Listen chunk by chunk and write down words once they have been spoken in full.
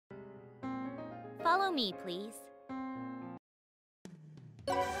Follow me, please.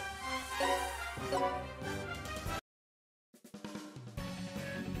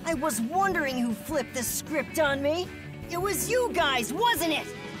 I was wondering who flipped the script on me. It was you guys, wasn't it?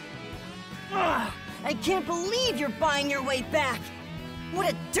 Ugh, I can't believe you're buying your way back.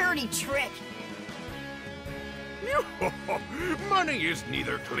 What a dirty trick. Money is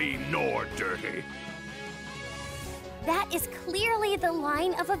neither clean nor dirty. That is clearly the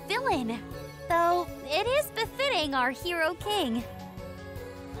line of a villain, though it is befitting our hero king.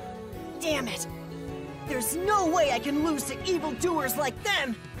 Damn it. There's no way I can lose to evildoers like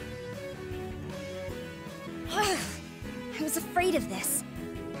them. I was afraid of this.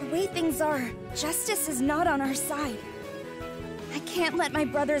 The way things are, justice is not on our side. I can't let my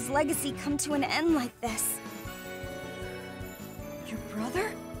brother's legacy come to an end like this. Your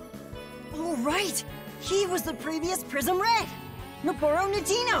brother? Oh, right! He was the previous Prism Red! Noboru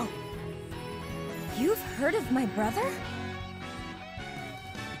Nadino! You've heard of my brother?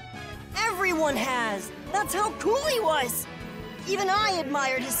 Everyone has! That's how cool he was! Even I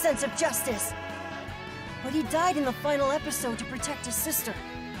admired his sense of justice. But he died in the final episode to protect his sister.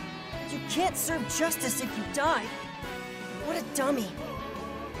 You can't serve justice if you die. What a dummy.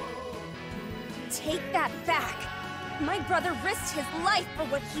 Take that back! My brother risked his life for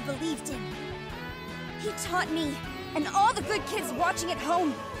what he believed in. He taught me, and all the good kids watching at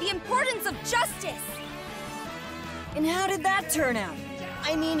home, the importance of justice! And how did that turn out?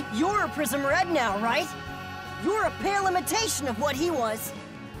 I mean, you're a Prism Red now, right? You're a pale imitation of what he was.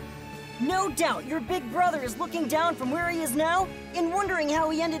 No doubt your big brother is looking down from where he is now and wondering how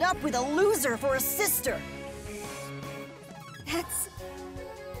he ended up with a loser for a sister. That's...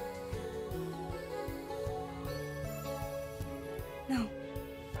 No.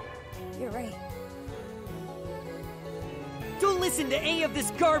 You're right. Don't listen to any of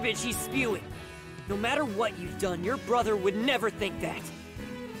this garbage he's spewing. No matter what you've done, your brother would never think that.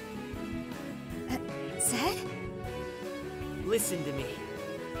 Zed? Listen to me.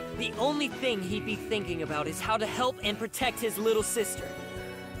 The only thing he'd be thinking about is how to help and protect his little sister.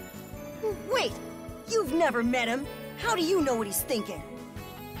 Wait! You've never met him. How do you know what he's thinking?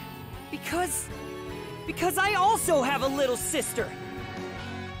 Because I also have a little sister.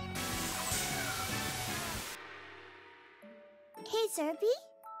 Hey, Zerby?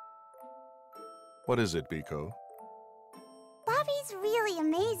 What is it, Biko? Bobby's really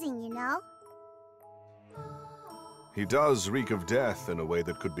amazing, you know? He does reek of death in a way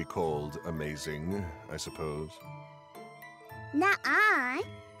that could be called amazing, I suppose. Nuh-uh.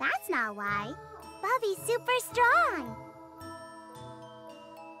 That's not why. Bobby's super strong.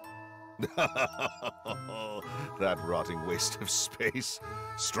 That rotting waste of space.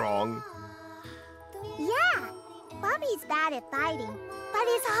 Strong. Yeah, Bobby's bad at fighting, but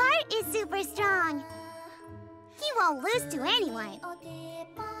his heart is super strong. He won't lose to anyone.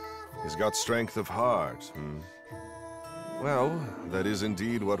 He's got strength of heart, Well, that is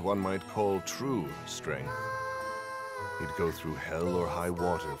indeed what one might call true strength. He'd go through hell or high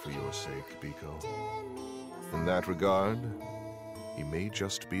water for your sake, Biko. In that regard, he may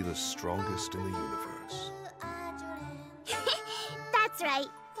just be the strongest in the universe. That's right.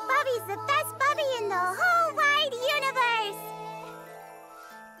 Bobby's the best Bobby in the whole wide universe!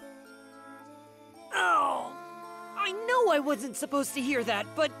 Oh! I know I wasn't supposed to hear that,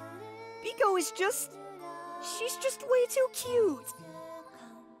 but Biko is just... she's just way too cute.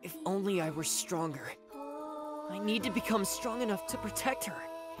 If only I were stronger. I need to become strong enough to protect her.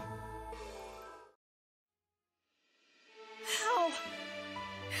 How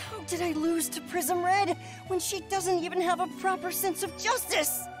did I lose to Prism Red when she doesn't even have a proper sense of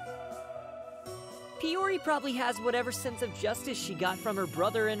justice? Piori probably has whatever sense of justice she got from her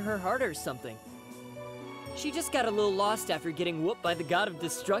brother in her heart or something. She just got a little lost after getting whooped by the god of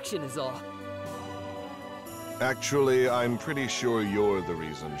destruction is all. Actually, I'm pretty sure you're the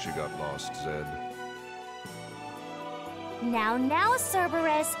reason she got lost, Zed. Now,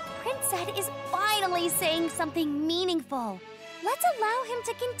 Cerberus, Prince Zed is finally saying something meaningful. Let's allow him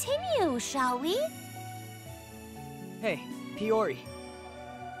to continue, shall we? Hey, Piori.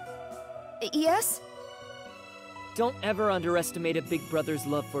 Yes? Don't ever underestimate a big brother's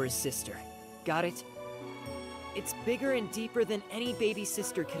love for his sister. Got it? It's bigger and deeper than any baby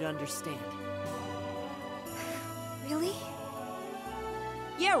sister could understand. Really?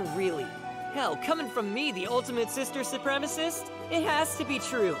 Yeah, really. Hell, coming from me, the ultimate sister supremacist, it has to be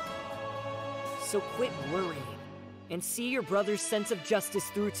true. So quit worrying, and see your brother's sense of justice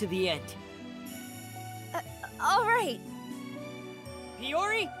through to the end. All right.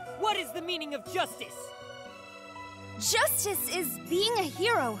 Piori, what is the meaning of justice? Justice is being a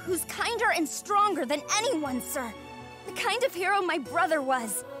hero who's kinder and stronger than anyone, sir. The kind of hero my brother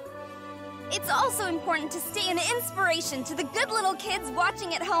was. It's also important to stay an inspiration to the good little kids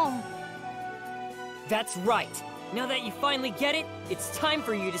watching at home. That's right. Now that you finally get it, it's time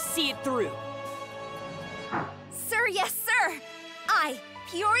for you to see it through. Sir, yes, sir! I,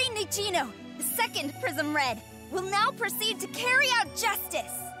 Piori Nichino, the second Prism Red, will now proceed to carry out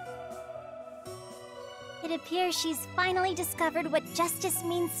justice! It appears she's finally discovered what justice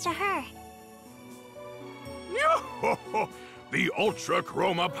means to her. The Ultra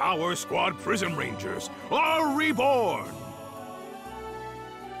Chroma Power Squad Prism Rangers are reborn!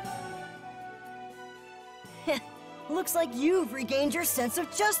 Looks like you've regained your sense of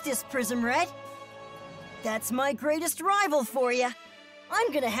justice, Prism Red. That's my greatest rival for you.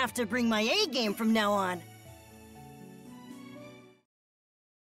 I'm gonna have to bring my A game from now on.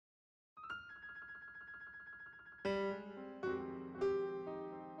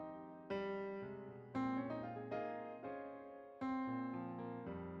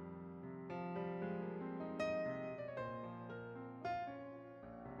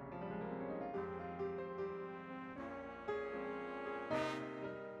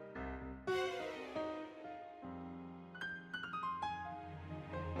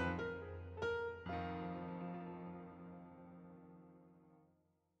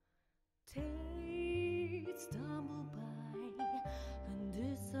 Days stumble by and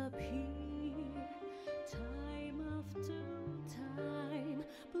disappear, time after time,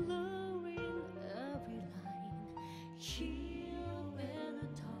 blurring every line. Here in the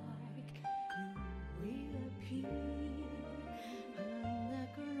dark, you reappear, and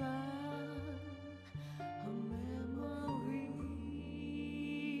a memory,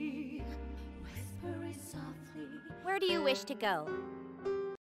 whispering softly. Where do you wish to go?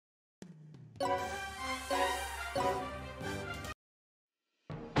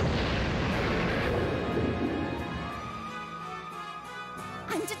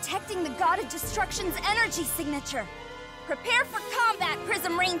 I'm detecting the God of Destruction's energy signature. Prepare for combat,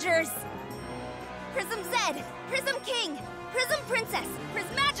 Prism Rangers! Prism Z, Prism King, Prism Princess,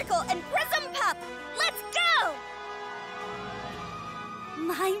 Prismagical, and Prism Pup! Let's go!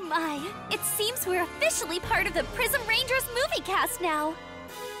 My. It seems we're officially part of the Prism Rangers movie cast now.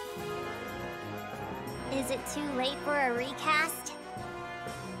 Is it too late for a recast?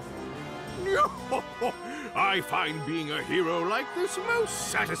 I find being a hero like this most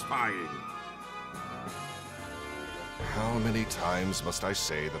satisfying. How many times must I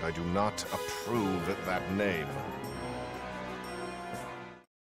say that I do not approve that name?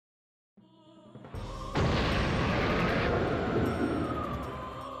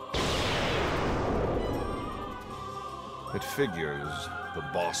 It figures the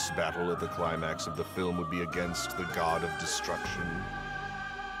boss battle at the climax of the film would be against the God of Destruction.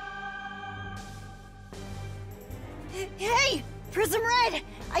 Hey! Prism Red!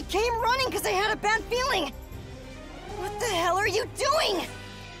 I came running because I had a bad feeling! What the hell are you doing?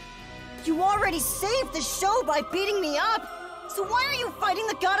 You already saved the show by beating me up, so why are you fighting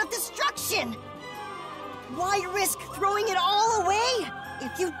the God of Destruction? Why risk throwing it all away?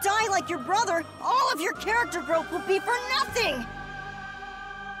 If you die like your brother, all of your character growth will be for nothing!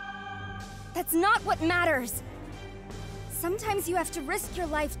 That's not what matters. Sometimes you have to risk your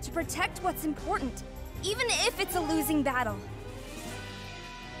life to protect what's important, even if it's a losing battle.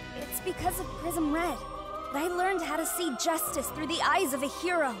 It's because of Prism Red that I learned how to see justice through the eyes of a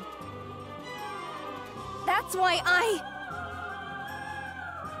hero. That's why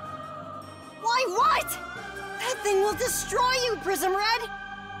Why what? That thing will destroy you, Prism Red!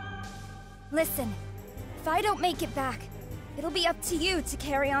 Listen, if I don't make it back, it'll be up to you to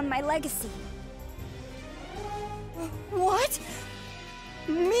carry on my legacy. What?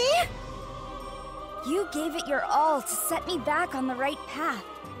 Me? You gave it your all to set me back on the right path.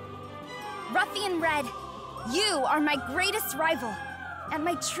 Ruffian Red, you are my greatest rival and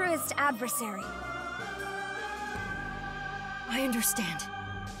my truest adversary. I understand.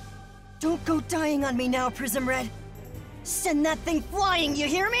 Don't go dying on me now, Prism Red. Send that thing flying, you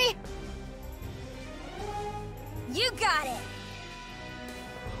hear me? You got it!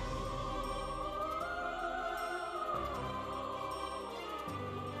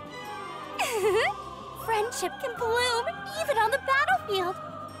 Friendship can bloom even on the battlefield.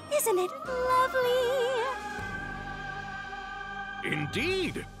 Isn't it lovely?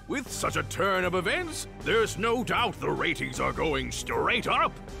 Indeed! With such a turn of events, there's no doubt the ratings are going straight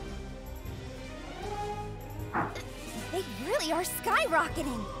up! They really are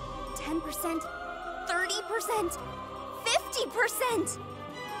skyrocketing. 10%, 30%, 50%!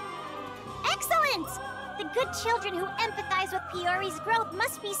 Excellent! The good children who empathize with Piyori's growth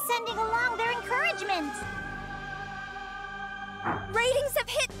must be sending along their encouragement. Ratings have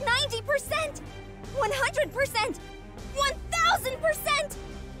hit 90%! 100%! 1,000%!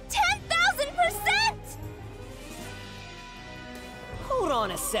 10,000%! Hold on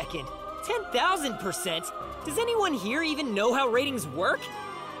a second. 10,000%? Does anyone here even know how ratings work?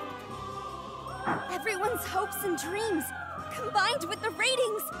 Everyone's hopes and dreams, combined with the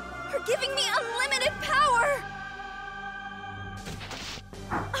ratings, are giving me unlimited power!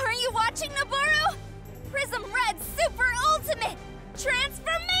 Are you watching, Nabaru? Prism Red Super Ultimate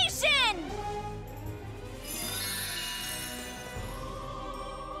Transformation!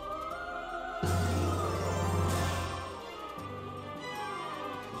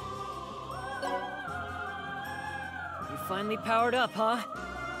 You finally powered up, huh?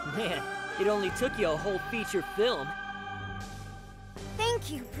 Man, it only took you a whole feature film.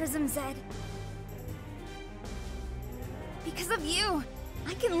 Thank you, Prism Zed. Because of you,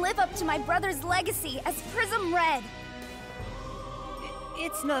 I can live up to my brother's legacy as Prism Red.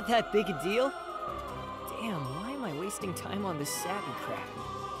 It's not that big a deal. Damn, why am I wasting time on this savvy crap?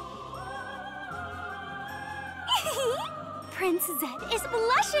 Prince Zed is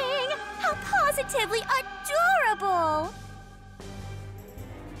blushing! How positively adorable!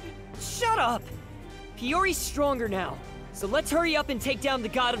 Shut up! Piyori's stronger now, so let's hurry up and take down the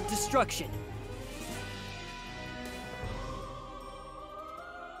God of Destruction.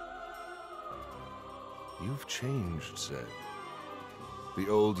 You've changed, Zed. The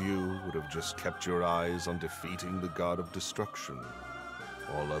old you would have just kept your eyes on defeating the God of Destruction.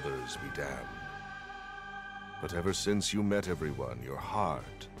 All others be damned. But ever since you met everyone, your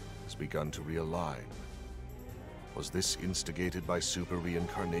heart has begun to realign. Was this instigated by super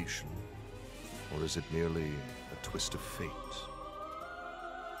reincarnation? Or is it merely a twist of fate?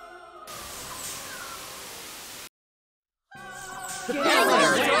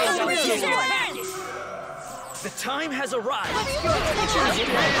 The time has arrived!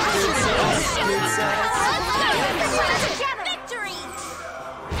 Victory!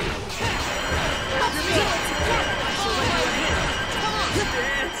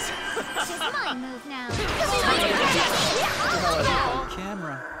 It's my move now.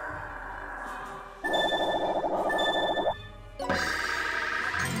 Camera.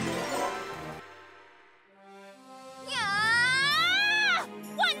 Yeah!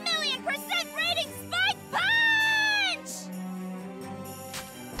 1,000,000% rating spike punch!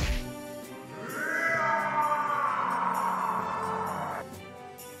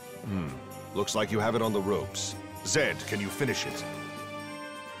 Looks like you have it on the ropes. Zed, can you finish it?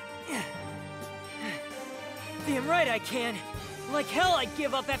 Damn right I can. Like hell I'd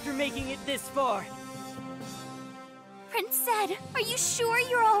give up after making it this far. Prince Zed, are you sure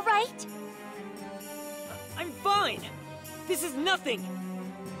you're all right? I'm fine. This is nothing.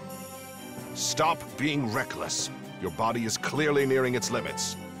 Stop being reckless. Your body is clearly nearing its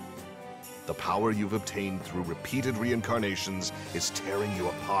limits. The power you've obtained through repeated reincarnations is tearing you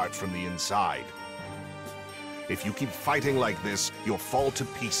apart from the inside. If you keep fighting like this, you'll fall to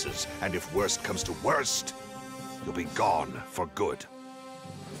pieces, and if worst comes to worst, you'll be gone for good.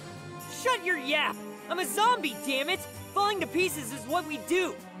 Shut your yap! I'm a zombie, damn it! Falling to pieces is what we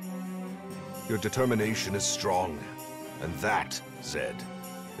do! Your determination is strong, and that, Zed,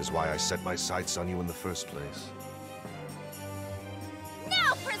 is why I set my sights on you in the first place.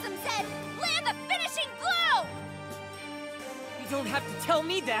 Now, Prism Zed! Land the finishing blow! You don't have to tell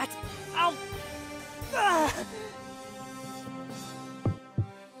me that! I'll...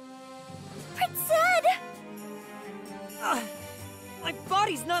 Prince Zed! My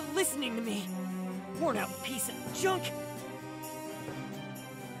body's not listening to me! Worn out piece of junk!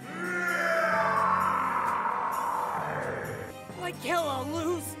 Like hell I'll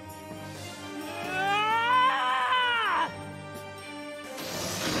lose!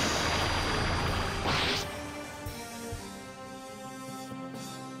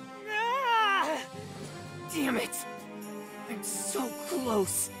 Damn it! I'm so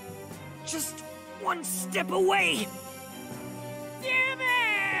close! Just one step away! Damn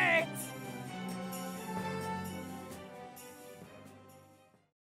it!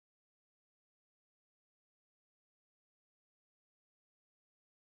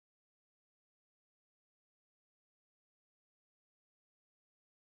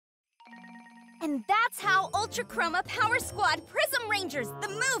 And that's how Ultra Chroma Power Squad Prism Rangers, the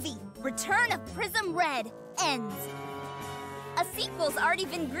movie, Return of Prism Red, ends. A sequel's already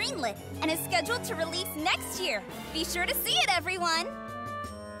been greenlit and is scheduled to release next year. Be sure to see it, everyone!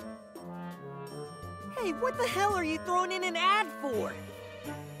 Hey, what the hell are you throwing in an ad for?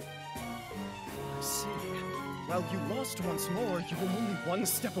 See. While you lost once more, you were only one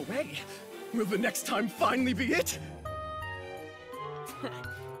step away. Will the next time finally be it?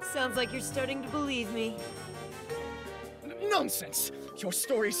 Sounds like you're starting to believe me. Nonsense! Your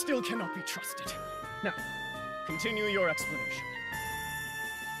story still cannot be trusted. Now, continue your explanation.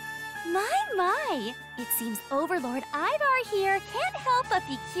 My! It seems Overlord Ivar here can't help but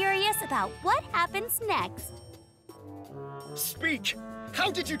be curious about what happens next. Speak!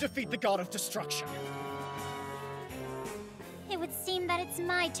 How did you defeat the God of Destruction? It would seem that it's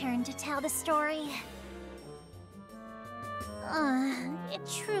my turn to tell the story. It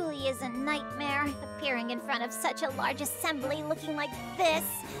truly is a nightmare, appearing in front of such a large assembly looking like this.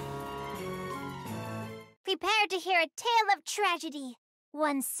 Prepare to hear a tale of tragedy.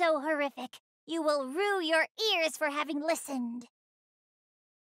 One so horrific, you will rue your ears for having listened.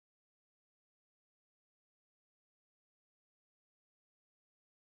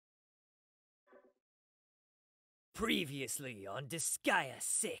 Previously on Disgaea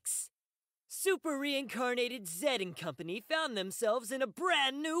 6, super reincarnated Zed and company found themselves in a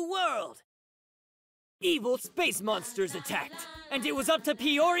brand new world. Evil space monsters attacked, and it was up to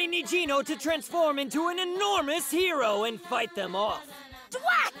Piori Nijino to transform into an enormous hero and fight them off.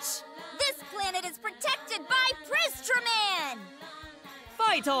 Dwatch! This planet is protected by Pristraman!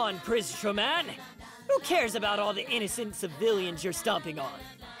 Fight on, Pristraman! Who cares about all the innocent civilians you're stomping on?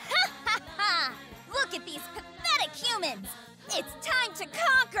 Ha ha ha! Look at these pathetic humans! It's time to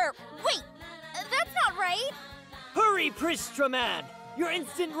conquer! Wait, that's not right! Hurry, Pristraman! Your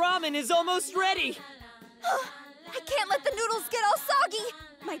instant ramen is almost ready! I can't let the noodles get all soggy!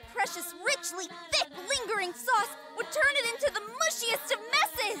 My precious, richly thick, lingering sauce would turn it into the mushiest of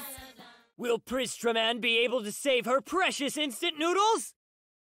messes! Will Pristraman be able to save her precious instant noodles?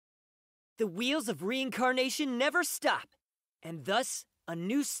 The wheels of reincarnation never stop, and thus a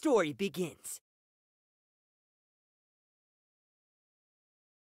new story begins.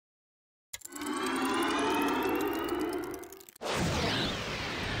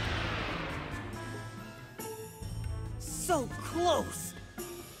 So close!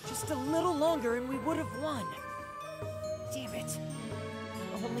 Just a little longer and we would have won. Damn it.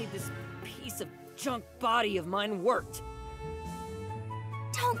 Only this piece of junk body of mine worked.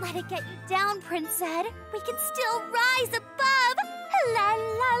 Don't let it get you down, Prince Zed. We can still rise above. La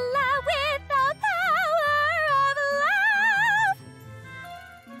la la with the power of love.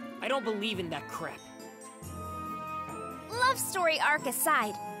 I don't believe in that crap. Love story arc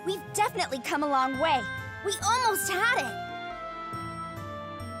aside, we've definitely come a long way. We almost had it.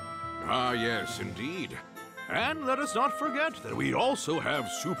 Ah, yes, indeed. And let us not forget that we also have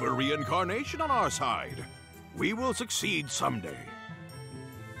super reincarnation on our side. We will succeed someday.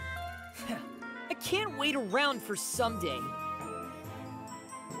 I can't wait around for someday.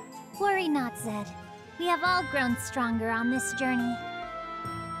 Worry not, Zed. We have all grown stronger on this journey.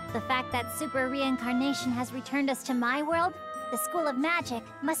 The fact that super reincarnation has returned us to my world, the School of Magic,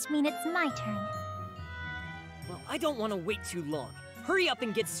 must mean it's my turn. Well, I don't want to wait too long. Hurry up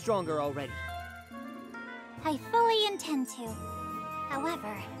and get stronger already. I fully intend to.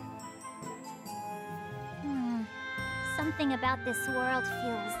 However... something about this world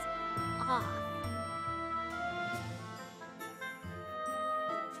feels off.